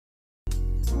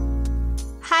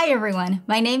Hi everyone,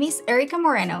 my name is Erica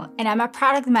Moreno and I'm a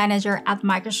product manager at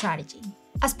MicroStrategy.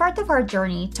 As part of our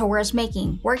journey towards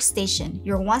making Workstation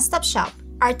your one-stop shop,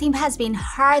 our team has been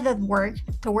hard at work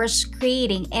towards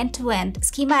creating end-to-end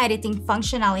schema editing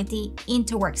functionality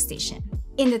into Workstation.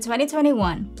 In the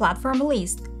 2021 platform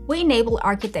release, we enable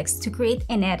architects to create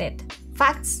and edit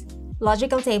facts,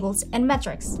 logical tables, and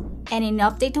metrics. And in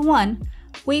Update 1,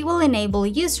 we will enable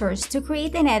users to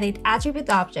create and edit attribute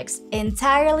objects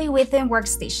entirely within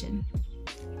Workstation.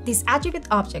 These attribute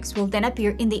objects will then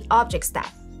appear in the Objects tab,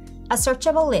 a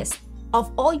searchable list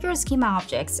of all your schema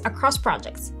objects across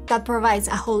projects that provides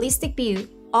a holistic view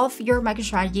of your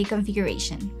MicroStrategy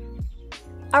configuration.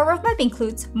 Our roadmap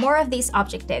includes more of these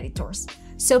object editors,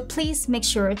 so please make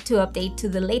sure to update to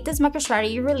the latest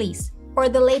MicroStrategy release or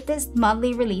the latest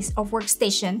monthly release of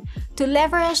Workstation to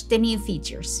leverage the new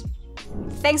features.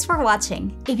 Thanks for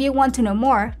watching. If you want to know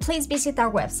more, please visit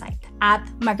our website at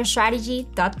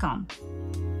microstrategy.com.